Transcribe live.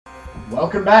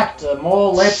Welcome back to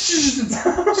more Let's...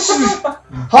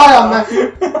 Hi, I'm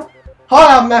Matthew.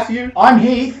 Hi, I'm Matthew. I'm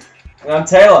Heath. And I'm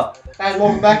Taylor. And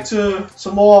welcome back to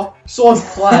some more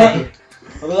Swordplay.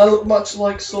 Well, they don't look much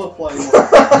like Swordplay anymore.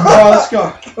 Alright, let's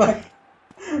go.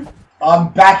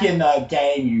 I'm back in the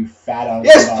game, you fat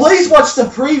Yes, please watch the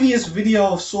previous video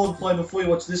of Swordplay before you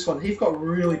watch this one. Heath got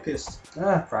really pissed.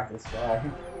 Practice guy.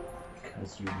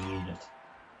 Because you need it.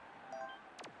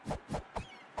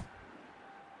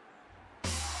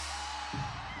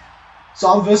 So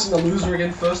I'm versing the loser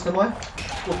again first, am I?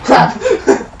 Oh, crap!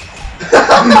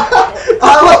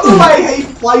 I love the way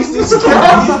Heath plays this game!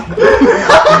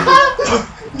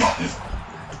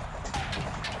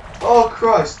 Oh,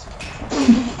 Christ.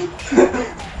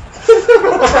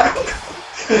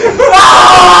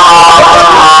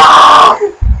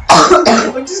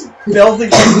 I'm just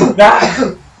belting his back.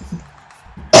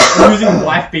 I'm using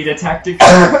wife beater tactics.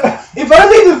 If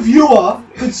only the viewer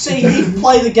could see Heath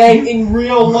play the game in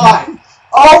real life.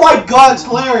 Oh my god, it's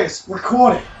hilarious.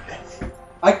 Record it.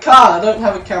 I can't, I don't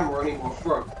have a camera anymore,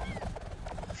 bro.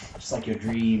 Just like your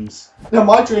dreams. No,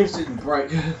 my dreams didn't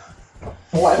break.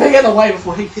 Alright, let me get away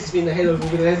before he hits me in the head over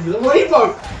the head. What are you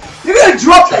doing? You're gonna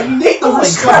drop that, you need the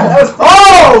restraint.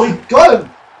 Oh, we got him.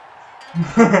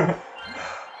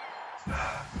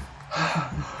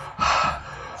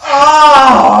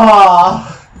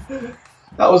 Ah!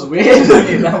 That was weird.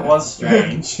 Yeah, that was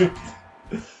strange.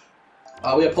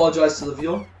 We apologise to the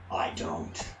viewer. I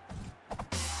don't.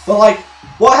 But like,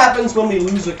 what happens when we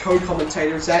lose a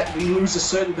co-commentator is that we lose a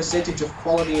certain percentage of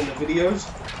quality in the videos.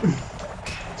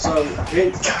 So,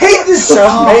 Heath is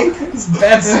showing me! It's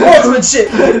bad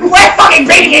sportsmanship! We're fucking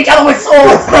beating each other with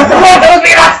swords! We're gonna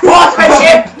be that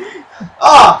sportsmanship!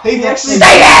 Ah! He actually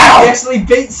Stay down! He actually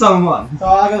beat someone! Oh,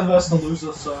 I gotta verse the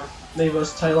loser, so me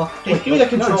versus Taylor. Heath, give me the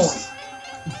controls.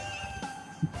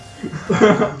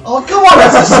 Oh, come on,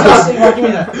 that's disgusting! Right, give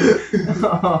me that.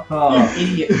 You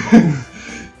Idiot.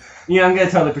 Yeah, I'm gonna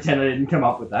totally pretend I didn't come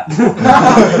up with that.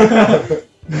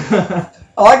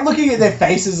 I like looking at their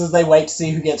faces as they wait to see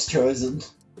who gets chosen.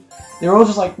 They're all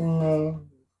just like, no.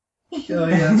 Oh,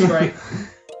 yeah, that's great.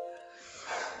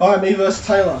 Alright, me versus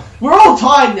Taylor. We're all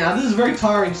tired now. This is very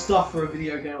tiring stuff for a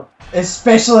video game.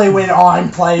 Especially when I'm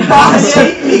playing Yeah, this.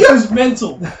 he goes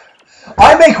mental.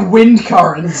 I make wind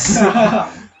currents.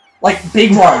 Like,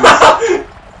 big ones.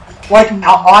 Like,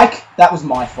 Ike, that was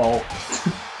my fault.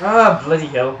 Ah, bloody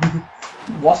hell.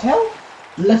 What hell?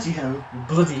 Bloody hell.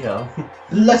 Bloody hell.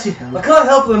 Bloody hell. I can't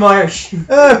help them Irish. Hey,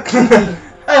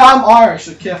 I'm Irish,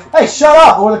 so careful. Hey, shut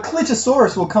up, or the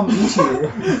Clitosaurus will come eat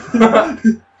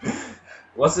you.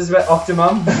 What's this about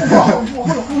Octomum?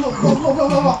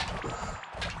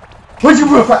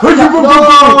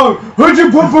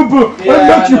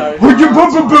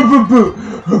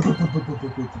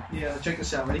 Yeah, check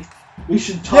this out, ready? We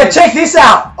should Yeah, check this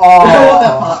out! I know Oh.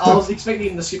 that part. I was expecting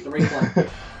him to skip the replay.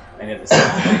 I never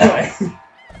said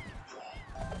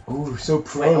Ooh, so Wait, I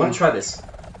pro. want to try this.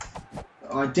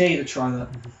 I dare you to try that.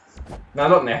 No,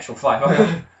 not in the actual fight.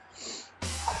 Okay.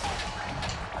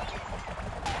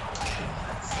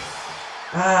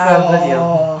 Bloody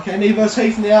hell. Okay, me versus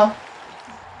Heath now.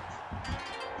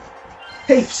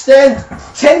 Heath, stand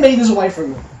 10 meters away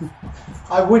from me.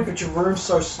 I would, but your room's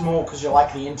so small because you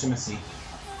like the intimacy.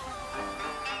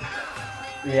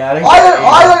 Yeah,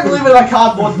 I don't live in a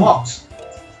cardboard box.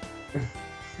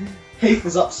 Heath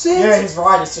is upset. Yeah, he's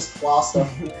right, it's just plaster.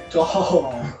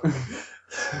 Oh.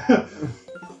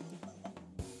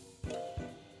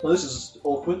 Well, this is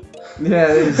awkward. Yeah,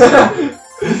 it is.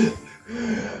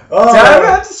 Oh,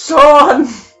 Damn it, Sean!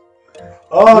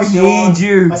 oh, We Sean. need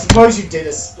you. I suppose you did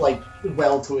us, like,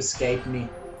 well to escape me.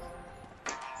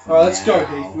 Alright, let's go,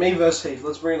 Heath. Me versus Heath.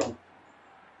 Let's bring it on.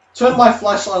 Turn my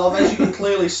flashlight off. As you can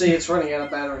clearly see, it's running out of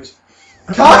batteries.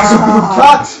 Cut!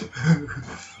 Cut!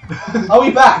 Are we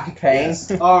back? Pain.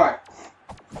 Alright.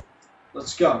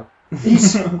 Let's go.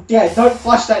 Yeah, don't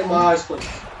flash that in my eyes, please.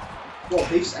 Whoa,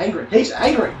 Heath's angry. He's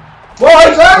angry! Whoa,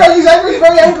 he's angry! He's angry! He's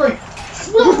very angry!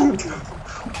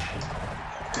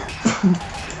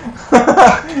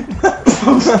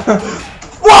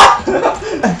 What?!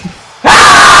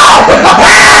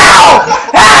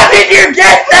 How did you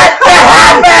get that to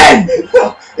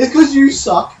happen? It's because you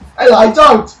suck, and I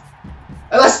don't.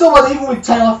 And I still went even with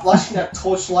Taylor flashing that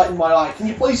torchlight in my eye. Can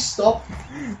you please stop?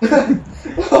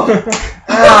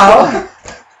 Ow!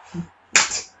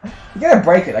 You're gonna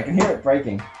break it, I can hear it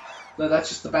breaking. No, that's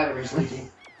just the batteries leaking.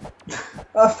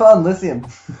 Oh, fun, lithium.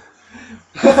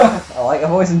 I've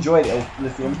always enjoyed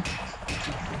lithium.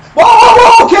 Whoa, whoa,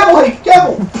 whoa! Careful, Heath!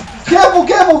 Careful! Careful,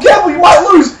 careful, careful! You might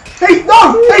lose! Heath,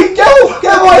 no! Heath, careful!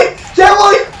 Careful, Heath! Careful,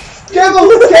 Heath!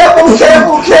 Careful! Careful!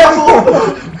 Careful! Careful!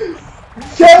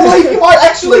 might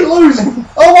actually lose!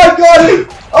 Oh my god!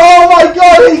 Oh my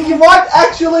god! You might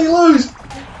actually lose!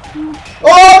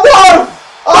 Oh no!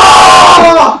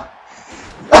 Oh!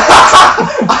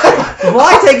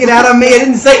 Why take it out on me? I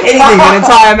didn't say anything the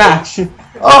entire match.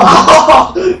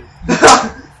 Oh!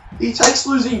 He takes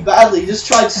losing badly. He just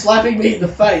tried slapping me in the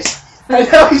face.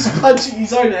 And now he's punching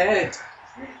his own hand.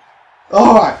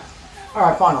 Alright.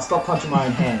 Alright, fine, I'll stop punching my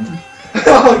own hand.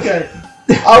 Okay.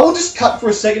 I will just cut for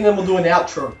a second and we'll do an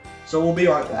outro. So we'll be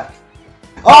right back.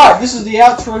 Alright, this is the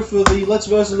outro for the Let's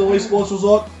Versus the Wii Sports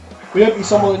Resort. We hope you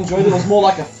somewhat enjoyed it. It was more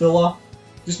like a filler.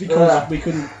 Just because we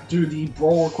couldn't do the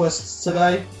brawl requests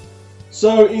today.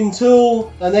 So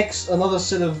until another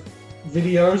set of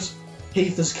videos,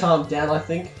 Heath has calmed down, I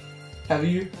think. Have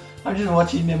you? I'm just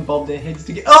watching them bob their heads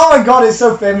together. Oh my god, it's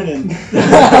so feminine.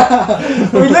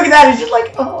 When we look at that, it's just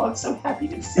like, oh, I'm so happy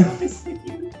to sit on this with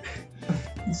you.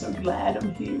 I'm so glad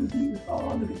I'm here with you.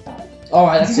 Oh, look at that.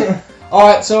 Alright, that's it.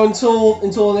 Alright, so until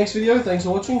the next video, thanks for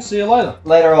watching. See you later.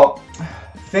 Later on.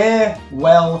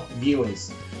 Farewell,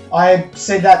 viewers. I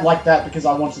said that like that because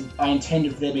I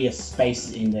intended there to be a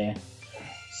space in there.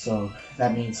 So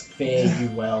that means fare you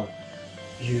well.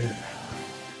 You.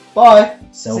 Bye.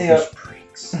 Selfish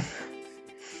pricks.